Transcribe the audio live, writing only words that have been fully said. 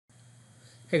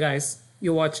Hey guys,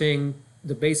 you're watching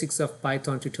the basics of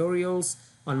Python tutorials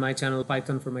on my channel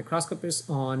Python for Microscopists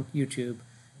on YouTube.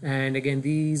 And again,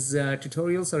 these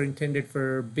tutorials are intended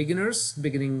for beginners,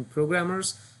 beginning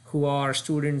programmers who are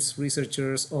students,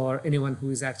 researchers, or anyone who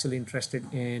is actually interested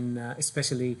in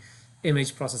especially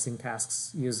image processing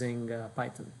tasks using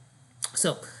Python.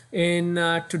 So in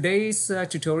today's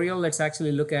tutorial, let's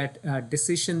actually look at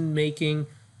decision making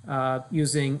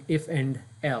using if and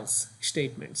else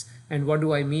statements. And what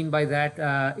do I mean by that?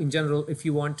 In general, if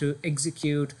you want to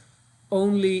execute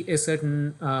only a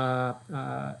certain,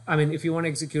 if you want to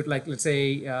execute, like, let's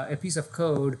say a piece of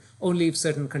code only if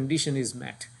certain condition is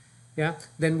met, yeah,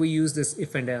 then we use this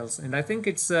if and else. And I think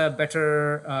it's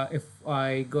better if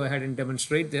I go ahead and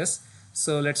demonstrate this.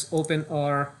 So let's open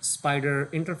our Spider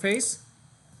interface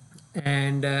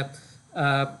and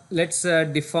let's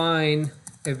define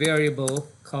a variable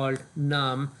called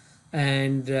num,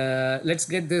 and let's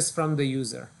get this from the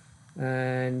user.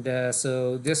 And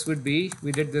so this would be,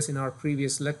 we did this in our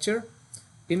previous lecture,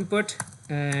 input,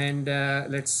 and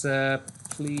let's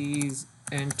please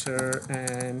enter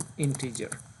an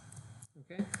integer.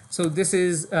 Okay, so this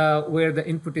is where the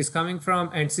input is coming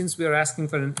from, and since we are asking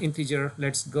for an integer,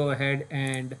 let's go ahead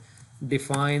and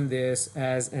define this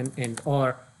as an int,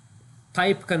 or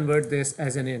type convert this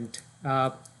as an int.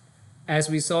 As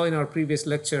we saw in our previous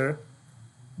lecture,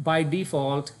 by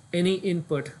default any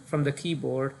input from the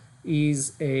keyboard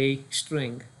is a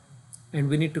string, and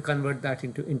we need to convert that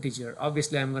into integer.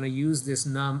 Obviously I'm going to use this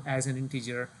num as an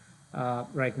integer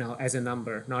right now, as a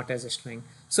number, not as a string.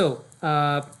 So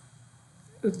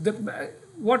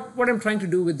what I'm trying to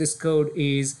do with this code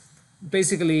is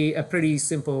basically a pretty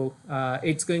simple.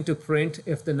 It's going to print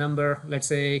if the number, let's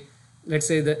say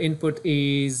the input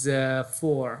is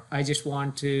 4. I just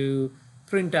want to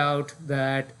print out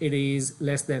that it is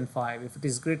less than 5. If it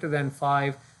is greater than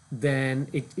 5, then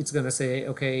it's going to say,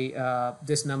 okay,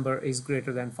 this number is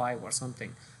greater than 5 or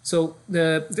something. So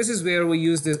this is where we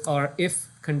use our if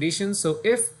condition. So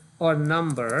if or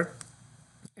number,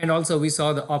 and also we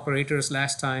saw the operators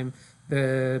last time,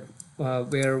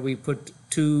 where we put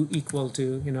 2 equal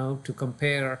to, to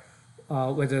compare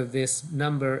whether this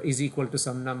number is equal to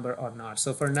some number or not.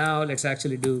 So for now, let's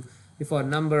actually do if our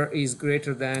number is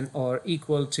greater than or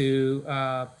equal to,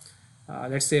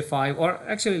 let's say 5, or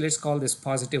actually let's call this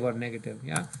positive or negative.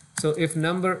 Yeah. So if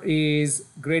number is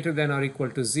greater than or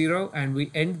equal to 0, and we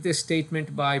end this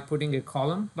statement by putting a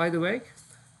column, by the way,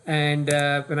 and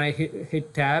when I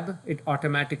hit tab, it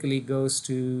automatically goes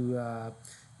to,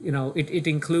 it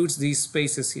includes these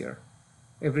spaces here.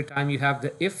 Every time you have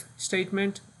the if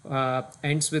statement,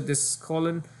 ends with this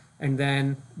colon, and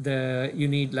then you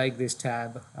need like this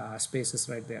tab spaces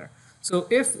right there. So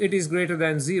if it is greater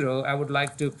than 0, I would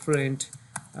like to print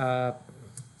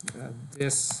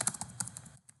this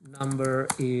number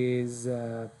is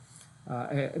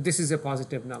this is a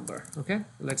positive number. Okay,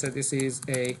 let's say this is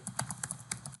a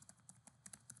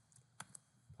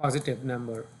positive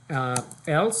number.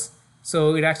 Else,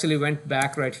 so it actually went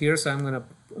back right here, so I'm going to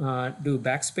do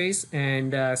backspace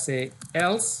and say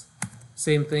else,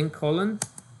 same thing, colon.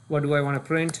 What do I want to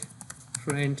print?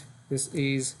 Print this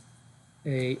is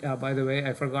a, by the way,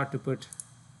 I forgot to put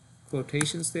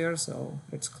quotations there, so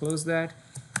let's close that.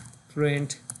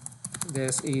 Print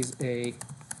this is a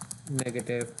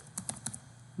negative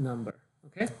number.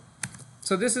 Okay,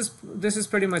 so this is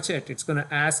pretty much it. It's going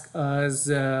to ask us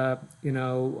to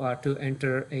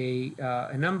enter a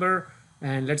number,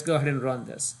 and let's go ahead and run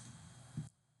this.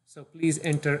 So please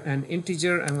enter an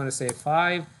integer. I'm going to say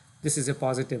 5. This is a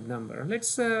positive number.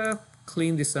 Let's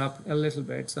clean this up a little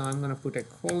bit. So I'm going to put a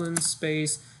colon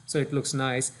space so it looks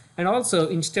nice. And also,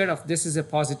 instead of this is a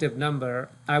positive number,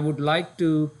 I would like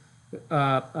to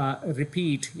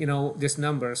repeat this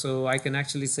number. So I can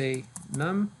actually say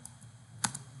num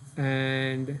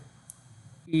and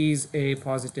is a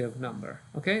positive number.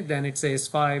 Okay, then it says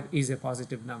 5 is a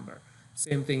positive number.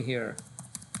 Same thing here,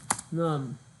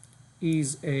 num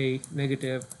is a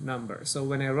negative number. So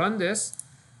when I run this,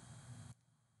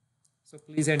 so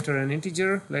please enter an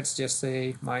integer. Let's just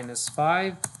say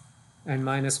 -5, and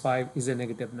 -5 is a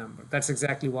negative number. That's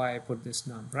exactly why I put this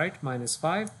num, right?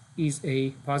 -5 is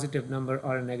a positive number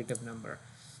or a negative number.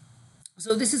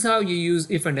 So this is how you use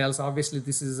if and else. Obviously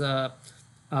this is a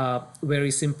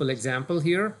very simple example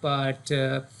here, but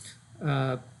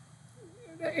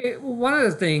one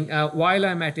other thing, while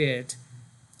I'm at it,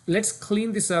 let's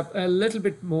clean this up a little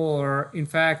bit more. In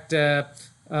fact,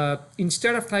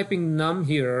 instead of typing num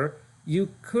here, you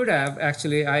could have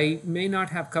actually, I may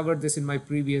not have covered this in my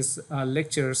previous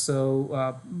lecture,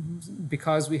 so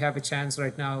because we have a chance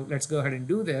right now, let's go ahead and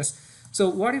do this. So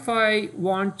what if I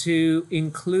want to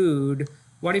include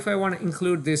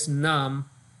this num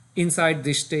inside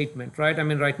this statement, right? I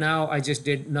mean, right now I just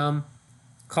did num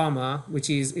comma, which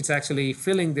is, it's actually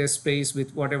filling this space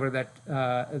with whatever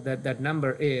that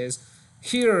number is.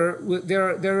 Here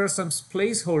there are some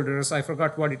placeholders. I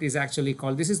forgot what it is actually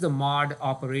called. This is the mod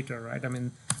operator, right? I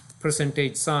mean,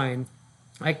 percentage sign.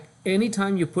 Like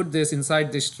anytime you put this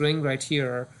inside this string right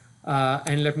here,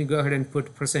 and let me go ahead and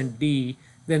put %d,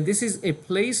 then this is a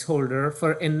placeholder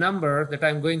for a number that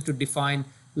I'm going to define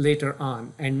later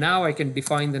on. And now I can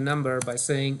define the number by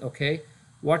saying, okay,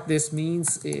 what this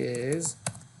means is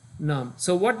num.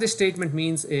 So what this statement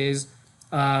means is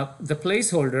the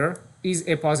placeholder is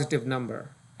a positive number.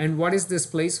 And what is this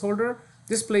placeholder?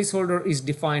 This placeholder is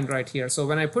defined right here. So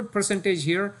when I put percentage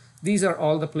here, these are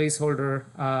all the placeholder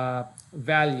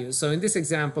values. So in this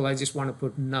example, I just want to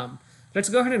put num. Let's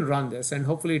go ahead and run this, and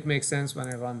hopefully it makes sense when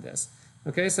I run this.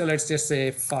 Okay, so let's just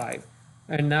say 5.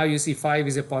 And now you see 5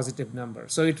 is a positive number.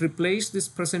 So it replaced this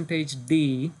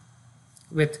 %d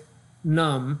with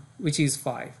num, which is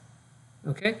 5.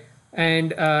 Okay,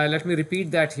 and let me repeat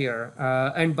that here.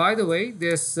 And by the way,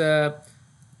 this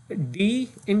d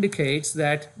indicates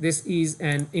that this is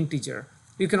an integer.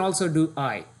 You can also do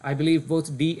I. I believe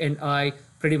both d and I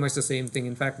pretty much the same thing.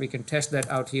 In fact, we can test that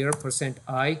out here.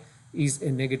 %i is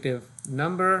a negative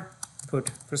number.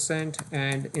 Put %,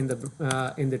 and in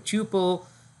the tuple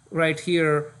right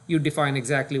here, you define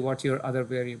exactly what your other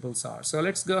variables are. So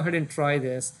let's go ahead and try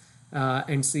this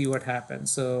and see what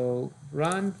happens. So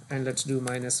run, and let's do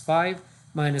 -5.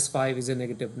 -5 is a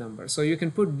negative number. So you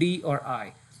can put d or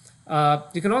I.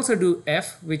 You can also do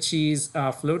f, which is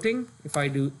floating. If I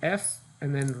do f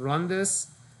and then run this,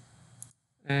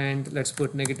 and let's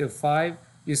put -5,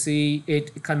 you see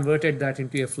it converted that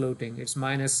into a floating. It's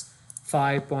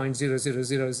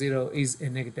 -5.0000 is a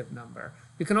negative number.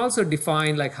 You can also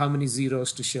define like how many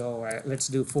zeros to show. Let's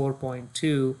do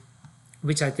 4.2,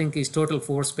 which I think is total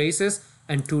 4 spaces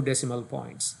and 2 decimal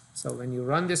points. So when you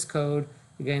run this code,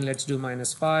 again, let's do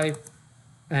 -5,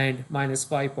 and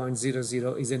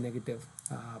 -5.00 is a negative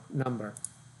number.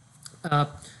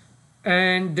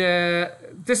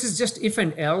 This is just if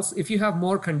and else. If you have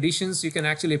more conditions, you can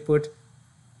actually put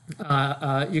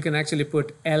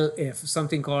elif,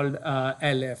 something called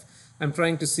elif. I'm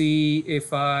trying to see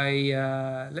if I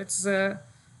let's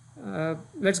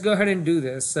go ahead and do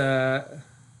this.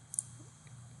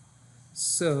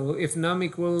 So if num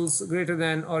equals greater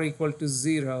than or equal to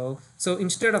 0, so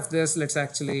instead of this, let's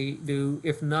actually do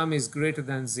if num is greater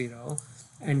than 0,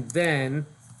 and then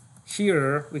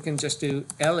here we can just do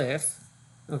elif.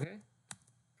 Okay,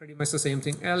 pretty much the same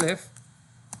thing. Elif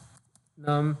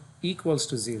num equals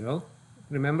to 0.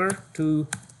 Remember, 2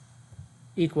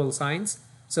 equal signs.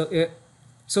 So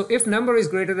if number is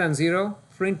greater than 0,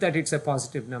 print that it's a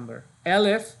positive number.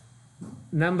 Elif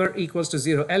number equals to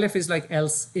 0. Elif is like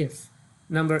else if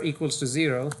number equals to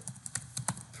 0,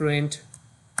 print,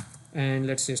 and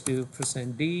let's just do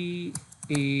 %d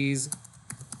is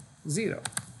 0.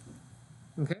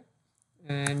 Okay,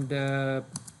 and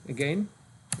again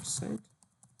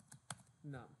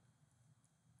 %num.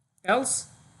 Else,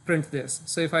 print this.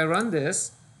 So if I run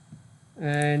this,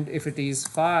 and if it is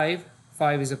 5,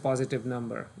 5 is a positive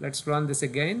number. Let's run this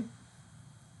again.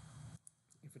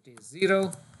 If it is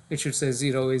 0, it should say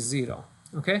 0 is 0.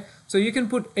 Okay, so you can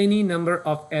put any number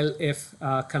of elif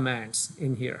commands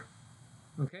in here.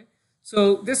 Okay,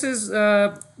 so this is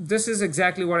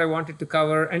exactly what I wanted to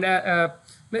cover. And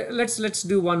let's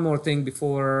do one more thing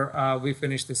before we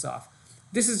finish this off.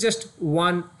 This is just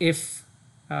one if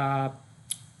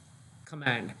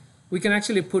command. We can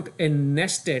actually put a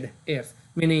nested if,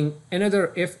 meaning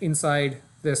another if inside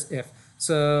this if.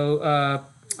 So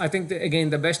I think that, again,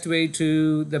 the best way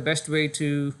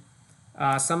to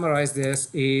summarize this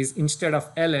is, instead of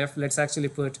elif, let's actually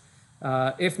put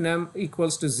if num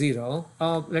equals to 0.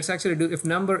 Let's actually do if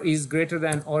number is greater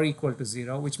than or equal to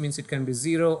 0, which means it can be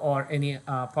 0 or any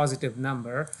positive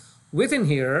number. Within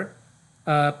here,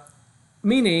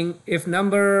 meaning if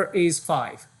number is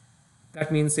 5,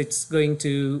 that means it's going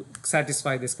to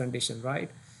satisfy this condition, right?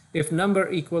 If number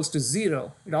equals to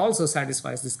 0, it also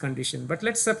satisfies this condition. But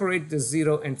let's separate the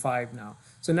 0 and 5 now.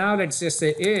 So now let's just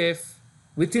say if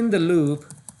within the loop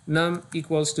num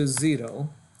equals to 0,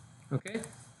 okay?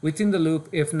 Within the loop,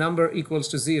 if number equals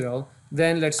to 0,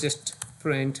 then let's just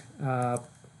print, let's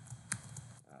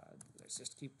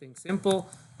just keep things simple,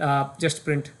 just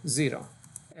print 0.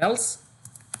 Else,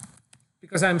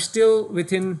 because I'm still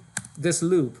within this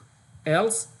loop,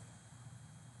 else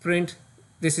print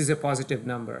this is a positive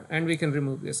number, and we can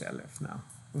remove this elif now.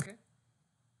 Okay,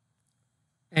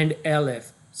 and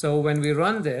elif. So when we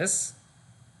run this,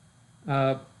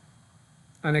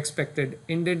 unexpected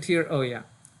indent here. Oh yeah,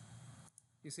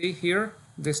 you see here,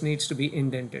 this needs to be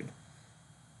indented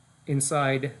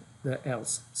inside the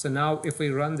else. So now if we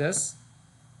run this,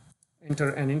 enter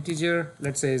an integer,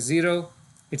 let's say 0,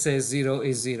 it says 0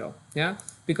 is 0. Yeah,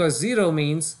 because 0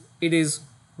 means it is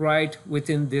right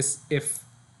within this if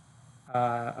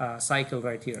cycle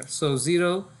right here. So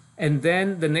 0, and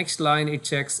then the next line it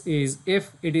checks is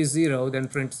if it is 0, then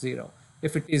print 0.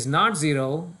 If it is not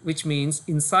 0, which means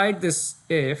inside this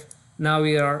if, now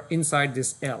we are inside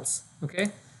this else.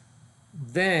 Okay,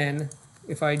 then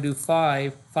if I do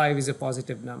 5, 5 is a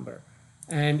positive number,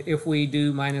 and if we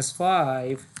do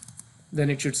 -5, then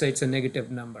it should say it's a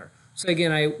negative number. So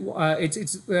again,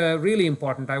 it's really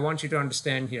important. I want you to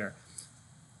understand here.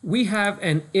 We have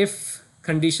an if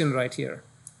condition right here.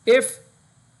 If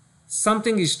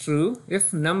something is true,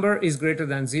 if number is greater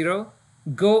than 0,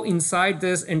 go inside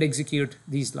this and execute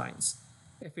these lines.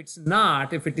 If it's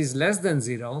not, if it is less than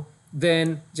 0,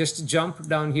 then just jump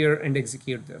down here and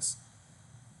execute this.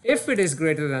 If it is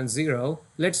greater than 0,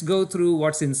 let's go through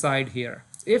what's inside here.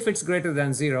 If it's greater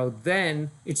than 0,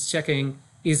 then it's checking,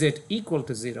 is it equal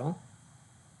to 0?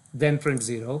 Then print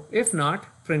 0. If not,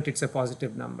 print it's a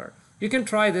positive number. You can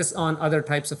try this on other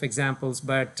types of examples,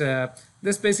 but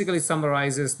this basically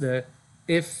summarizes the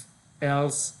if,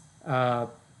 else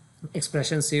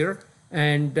expressions here.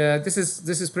 And this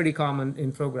is pretty common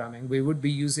in programming. We would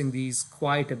be using these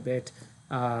quite a bit.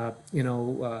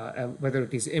 Whether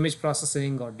it is image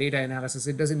processing or data analysis,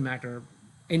 it doesn't matter.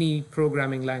 Any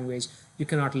programming language, you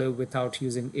cannot live without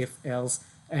using if, else,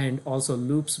 and also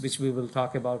loops, which we will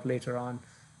talk about later on.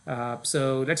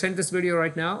 So let's end this video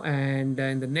right now, and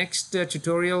in the next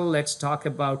tutorial, let's talk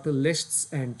about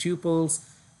lists and tuples,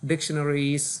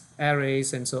 dictionaries,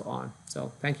 arrays, and so on.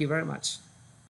 So thank you very much.